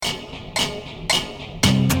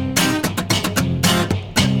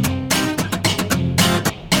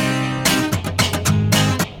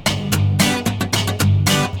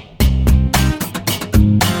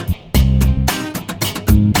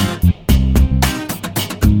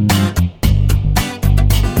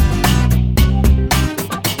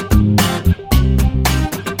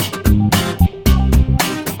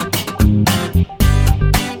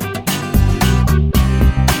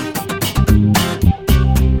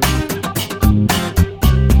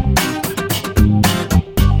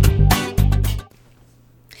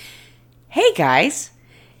Hey guys,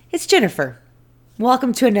 it's Jennifer.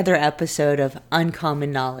 Welcome to another episode of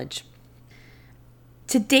Uncommon Knowledge.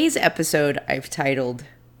 Today's episode I've titled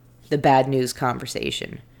The Bad News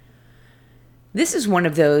Conversation. This is one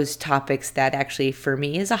of those topics that actually for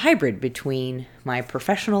me is a hybrid between my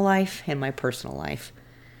professional life and my personal life.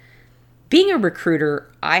 Being a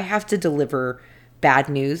recruiter, I have to deliver bad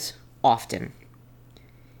news often.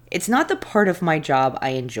 It's not the part of my job I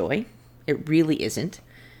enjoy. It really isn't.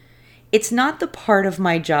 It's not the part of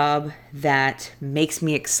my job that makes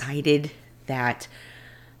me excited, that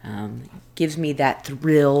gives me that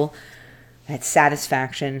thrill, that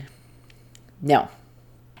satisfaction. No.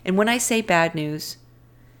 And when I say bad news,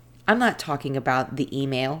 I'm not talking about the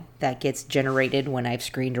email that gets generated when I've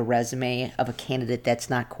screened a resume of a candidate that's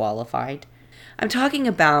not qualified. I'm talking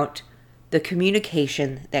about the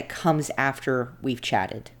communication that comes after we've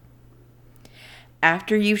chatted.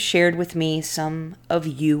 After you've shared with me some of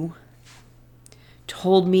you,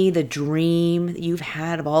 told me the dream that you've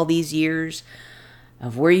had of all these years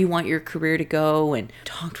of where you want your career to go and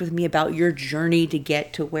talked with me about your journey to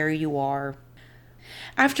get to where you are.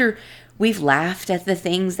 After we've laughed at the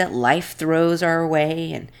things that life throws our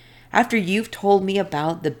way, and after you've told me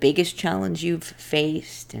about the biggest challenge you've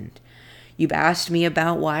faced, and you've asked me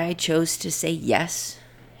about why I chose to say yes,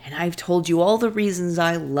 and I've told you all the reasons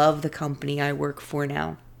I love the company I work for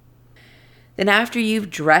now. Then after you've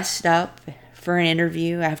dressed up for an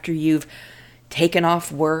interview, after you've taken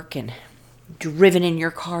off work and driven in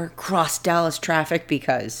your car across Dallas traffic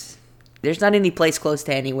because there's not any place close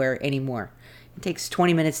to anywhere anymore. It takes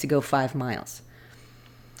 20 minutes to go 5 miles.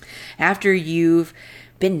 After you've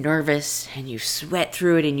been nervous and you sweat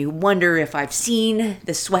through it and you wonder if I've seen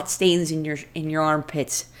the sweat stains in your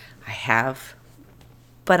armpits. I have,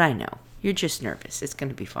 but I know. You're just nervous. It's going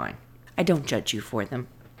to be fine. I don't judge you for them.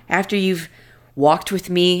 After you've walked with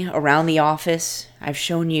me around the office, I've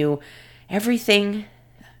shown you everything.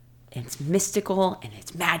 It's mystical and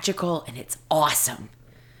it's magical and it's awesome.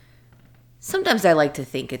 Sometimes I like to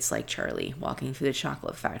think it's like Charlie walking through the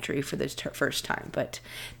chocolate factory for the first time, but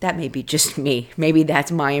that may be just me. Maybe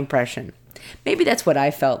that's my impression. Maybe that's what I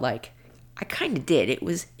felt like. I kind of did. It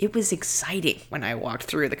was exciting when I walked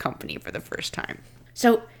through the company for the first time.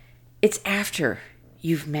 So it's after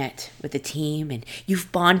you've met with the team and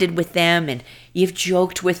you've bonded with them and you've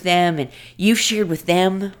joked with them and you've shared with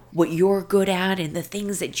them what you're good at and the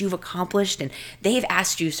things that you've accomplished, and they've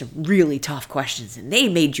asked you some really tough questions and they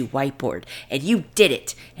made you whiteboard and you did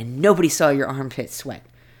it and nobody saw your armpit sweat.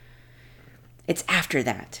 It's after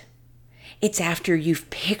that. It's after you've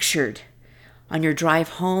pictured on your drive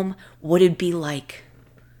home what it'd be like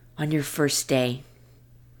on your first day.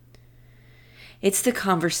 It's the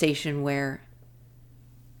conversation where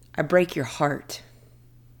I break your heart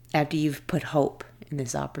after you've put hope in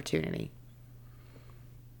this opportunity.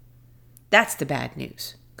 That's the bad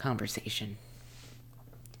news conversation.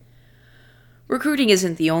 Recruiting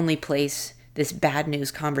isn't the only place this bad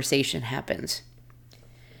news conversation happens.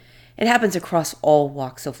 It happens across all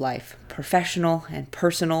walks of life, professional and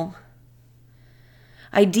personal.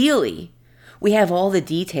 Ideally, we have all the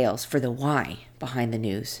details for the why behind the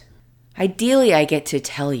news. Ideally, I get to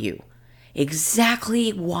tell you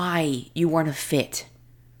exactly why you weren't a fit.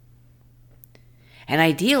 And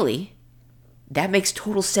ideally, that makes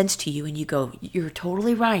total sense to you and you go, you're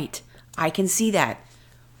totally right. I can see that.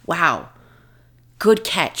 Wow. Good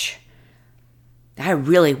catch. I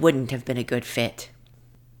really wouldn't have been a good fit.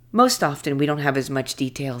 Most often, we don't have as much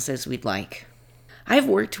details as we'd like. I've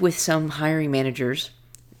worked with some hiring managers,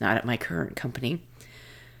 not at my current company,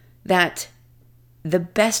 that the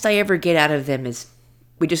best I ever get out of them is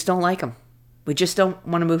we just don't like them. We just don't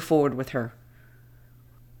want to move forward with her.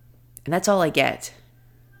 And that's all I get.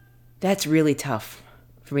 That's really tough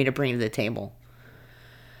for me to bring to the table.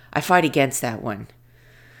 I fight against that one.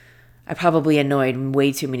 I probably annoyed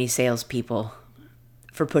way too many salespeople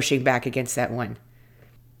for pushing back against that one.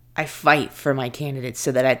 I fight for my candidates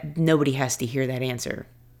so that nobody has to hear that answer.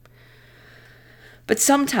 But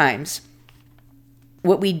sometimes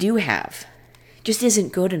what we do have just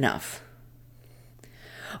isn't good enough.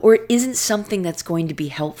 Or it isn't something that's going to be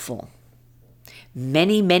helpful.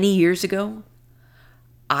 Many, many years ago,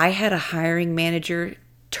 I had a hiring manager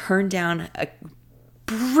turn down a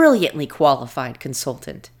brilliantly qualified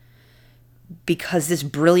consultant because this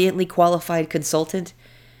brilliantly qualified consultant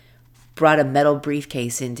brought a metal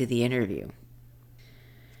briefcase into the interview.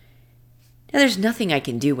 Now, there's nothing I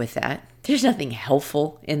can do with that. There's nothing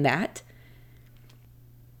helpful in that.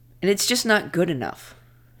 And it's just not good enough.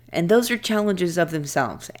 And those are challenges of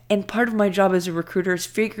themselves. And part of my job as a recruiter is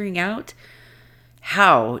figuring out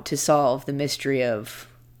how to solve the mystery of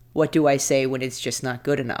What do I say when it's just not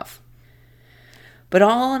good enough? But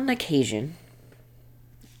on occasion,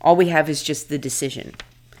 all we have is just the decision.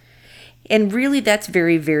 And really, that's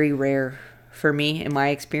very, very rare for me in my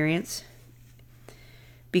experience,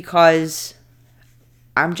 because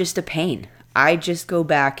I'm just a pain. I just go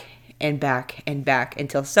back and back and back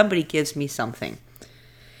until somebody gives me something.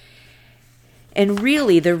 And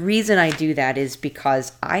really, the reason I do that is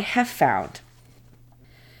because I have found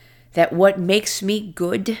that what makes me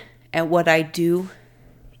good at what I do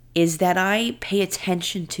is that I pay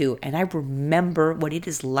attention to and I remember what it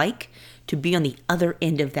is like to be on the other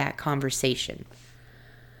end of that conversation.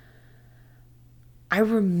 I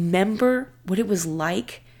remember what it was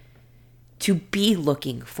like to be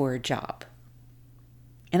looking for a job.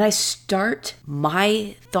 And I start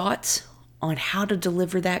my thoughts on how to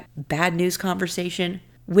deliver that bad news conversation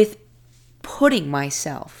with putting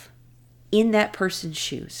myself in that person's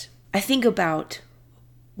shoes. I think about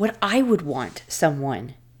what I would want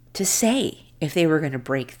someone to say if they were going to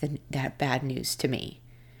break that bad news to me.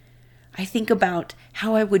 I think about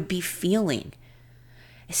how I would be feeling,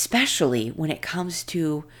 especially when it comes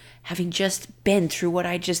to having just been through what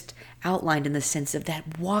I just outlined in the sense of that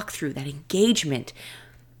walkthrough, that engagement.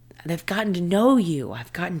 I've gotten to know you.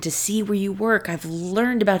 I've gotten to see where you work. I've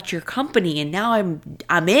learned about your company, and now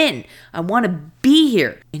I'm in. I want to be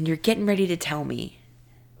here. And you're getting ready to tell me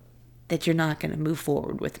that you're not going to move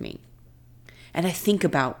forward with me. And I think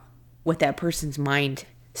about what that person's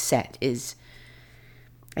mindset is.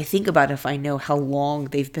 I think about if I know how long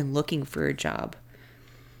they've been looking for a job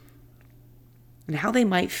and how they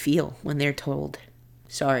might feel when they're told,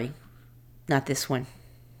 sorry, not this one.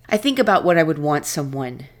 I think about what I would want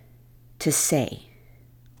someone to say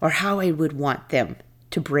or how I would want them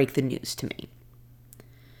to break the news to me.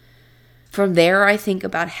 From there, I think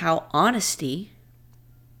about how honesty,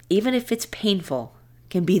 even if it's painful,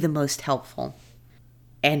 can be the most helpful.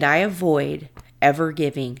 And I avoid ever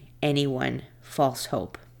giving anyone false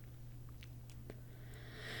hope.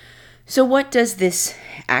 So what does this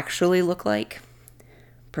actually look like?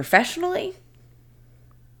 Professionally,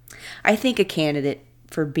 I think a candidate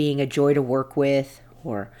for being a joy to work with,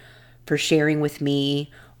 or for sharing with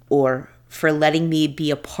me, or for letting me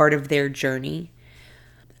be a part of their journey,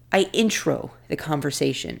 I intro the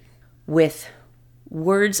conversation with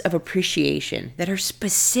words of appreciation that are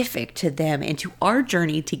specific to them and to our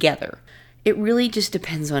journey together. It really just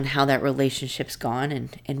depends on how that relationship's gone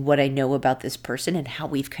and what I know about this person and how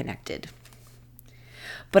we've connected.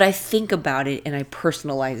 But I think about it and I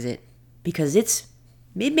personalize it because it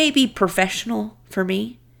may be professional for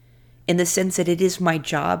me in the sense that it is my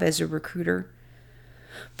job as a recruiter,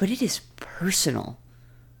 but it is personal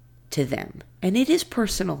to them and it is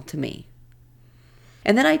personal to me.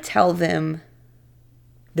 And then I tell them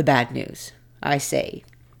the bad news. I say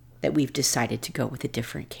that we've decided to go with a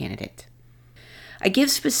different candidate. I give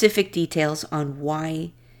specific details on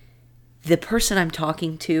why the person I'm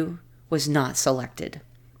talking to was not selected.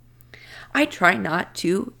 I try not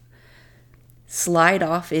to slide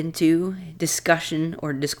off into discussion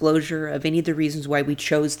or disclosure of any of the reasons why we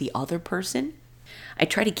chose the other person. I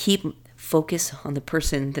try to keep focus on the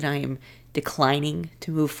person that I am declining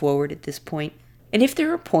to move forward at this point. And if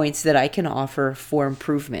there are points that I can offer for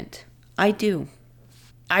improvement, I do.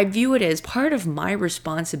 I view it as part of my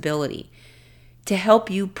responsibility to help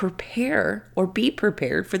you prepare or be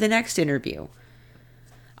prepared for the next interview.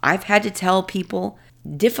 I've had to tell people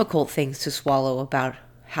difficult things to swallow about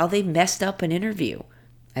how they messed up an interview.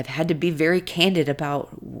 I've had to be very candid about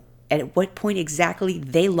at what point exactly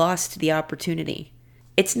they lost the opportunity.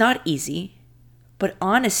 It's not easy, but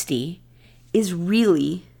honesty is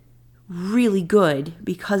really, really good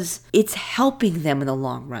because it's helping them in the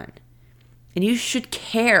long run. And you should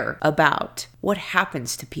care about what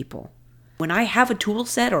happens to people. When I have a tool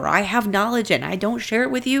set or I have knowledge and I don't share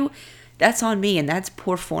it with you, that's on me and that's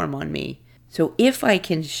poor form on me. So if I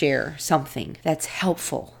can share something that's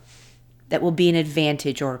helpful, that will be an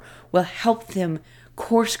advantage or will help them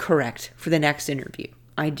course correct for the next interview,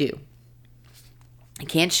 I do. I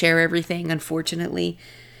can't share everything, unfortunately.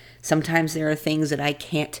 Sometimes there are things that I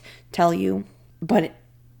can't tell you, but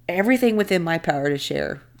everything within my power to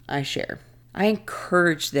share, I share. I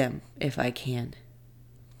encourage them if I can.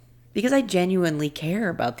 Because I genuinely care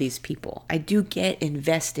about these people. I do get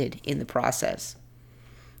invested in the process.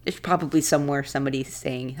 There's probably somewhere somebody's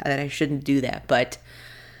saying that I shouldn't do that, but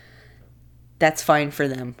that's fine for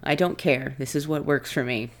them. I don't care. This is what works for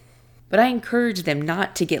me. But I encourage them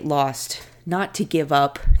not to get lost, not to give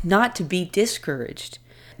up, not to be discouraged.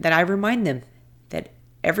 That I remind them that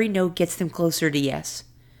every no gets them closer to yes.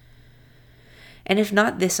 And if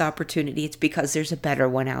not this opportunity, it's because there's a better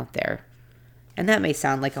one out there. And that may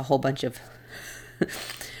sound like a whole bunch of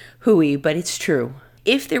hooey, but it's true.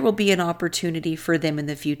 If there will be an opportunity for them in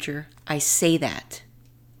the future, I say that.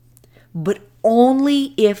 But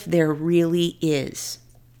only if there really is.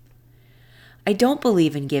 I don't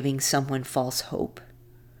believe in giving someone false hope.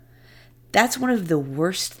 That's one of the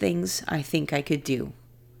worst things I think I could do.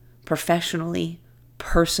 Professionally,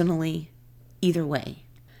 personally, either way.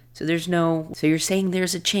 So you're saying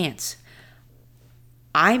there's a chance.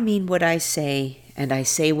 I mean what I say, and I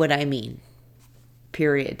say what I mean.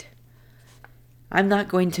 Period. I'm not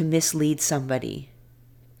going to mislead somebody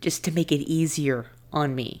just to make it easier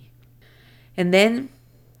on me. And then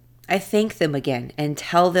I thank them again and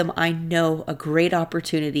tell them I know a great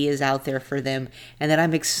opportunity is out there for them and that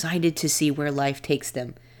I'm excited to see where life takes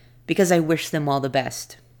them because I wish them all the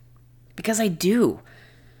best. Because I do.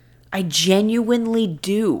 I genuinely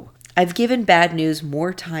do. I've given bad news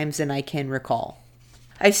more times than I can recall.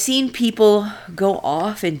 I've seen people go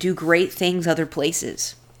off and do great things other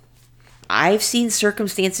places. I've seen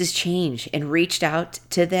circumstances change and reached out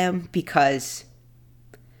to them because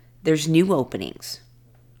there's new openings.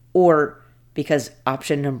 Or because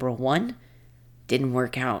option number 1 didn't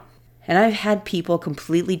work out. And I've had people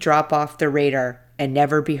completely drop off the radar and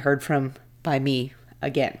never be heard from by me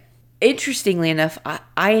again. Interestingly enough,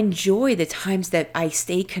 I enjoy the times that I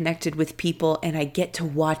stay connected with people and I get to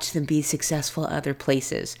watch them be successful other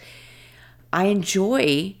places. I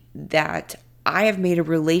enjoy that I have made a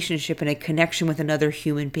relationship and a connection with another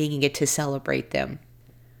human being and get to celebrate them.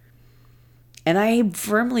 And I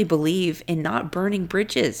firmly believe in not burning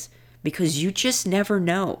bridges because you just never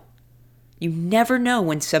know. You never know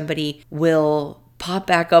when somebody will pop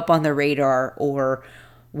back up on the radar or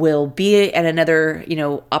will be at another,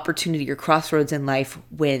 opportunity or crossroads in life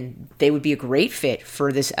when they would be a great fit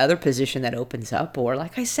for this other position that opens up. Or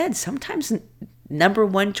like I said, sometimes number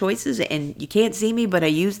 1 choices, and you can't see me, but I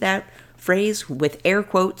use that phrase with air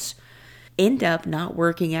quotes, end up not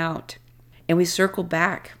working out. And we circle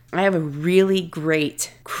back. I have a really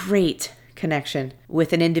great connection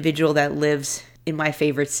with an individual that lives in my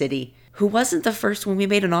favorite city who wasn't the first one we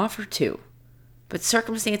made an offer to. But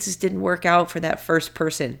circumstances didn't work out for that first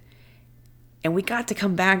person. And we got to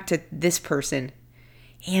come back to this person.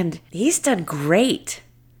 And he's done great.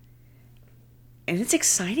 And it's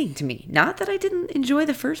exciting to me. Not that I didn't enjoy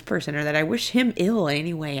the first person or that I wish him ill in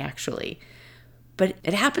any way, actually. But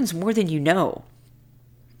it happens more than you know.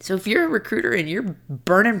 So if you're a recruiter and you're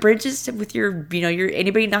burning bridges with your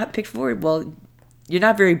anybody not picked forward, well, you're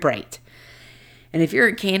not very bright. And if you're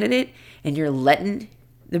a candidate and you're letting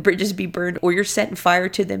the bridges be burned or you're setting fire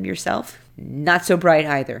to them yourself, not so bright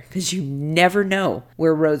either, because you never know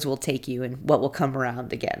where roads will take you and what will come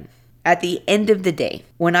around again. At the end of the day,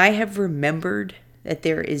 when I have remembered that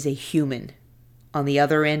there is a human on the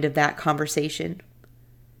other end of that conversation,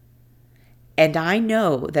 and I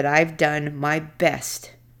know that I've done my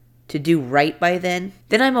best to do right by then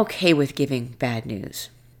I'm okay with giving bad news.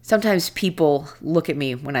 Sometimes people look at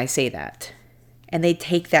me when I say that, and they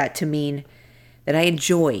take that to mean that I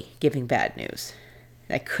enjoy giving bad news.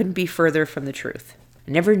 That couldn't be further from the truth.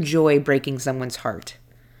 I never enjoy breaking someone's heart.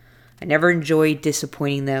 I never enjoy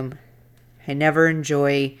disappointing them. I never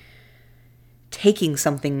enjoy taking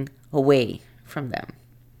something away from them.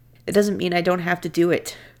 It doesn't mean I don't have to do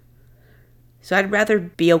it. So I'd rather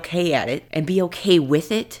be okay at it and be okay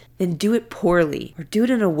with it than do it poorly or do it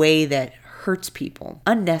in a way that hurts people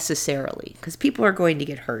unnecessarily, because people are going to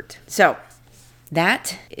get hurt. So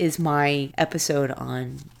that is my episode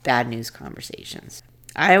on bad news conversations.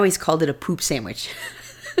 I always called it a poop sandwich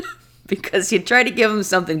because you try to give them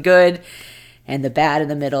something good and the bad in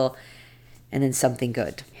the middle and then something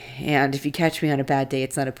good. And if you catch me on a bad day,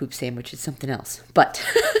 it's not a poop sandwich, it's something else. But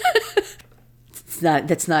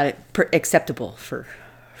that's not acceptable for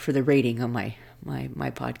the rating on my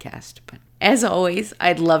podcast. But as always,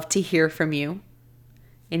 I'd love to hear from you.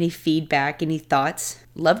 Any feedback, any thoughts?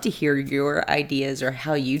 Love to hear your ideas or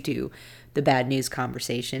how you do the bad news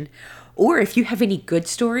conversation. Or if you have any good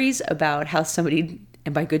stories about how somebody,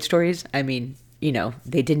 and by good stories, I mean,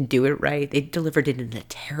 they didn't do it right. They delivered it in a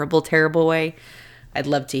terrible, terrible way. I'd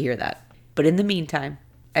love to hear that. But in the meantime,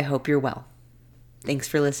 I hope you're well. Thanks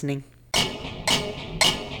for listening.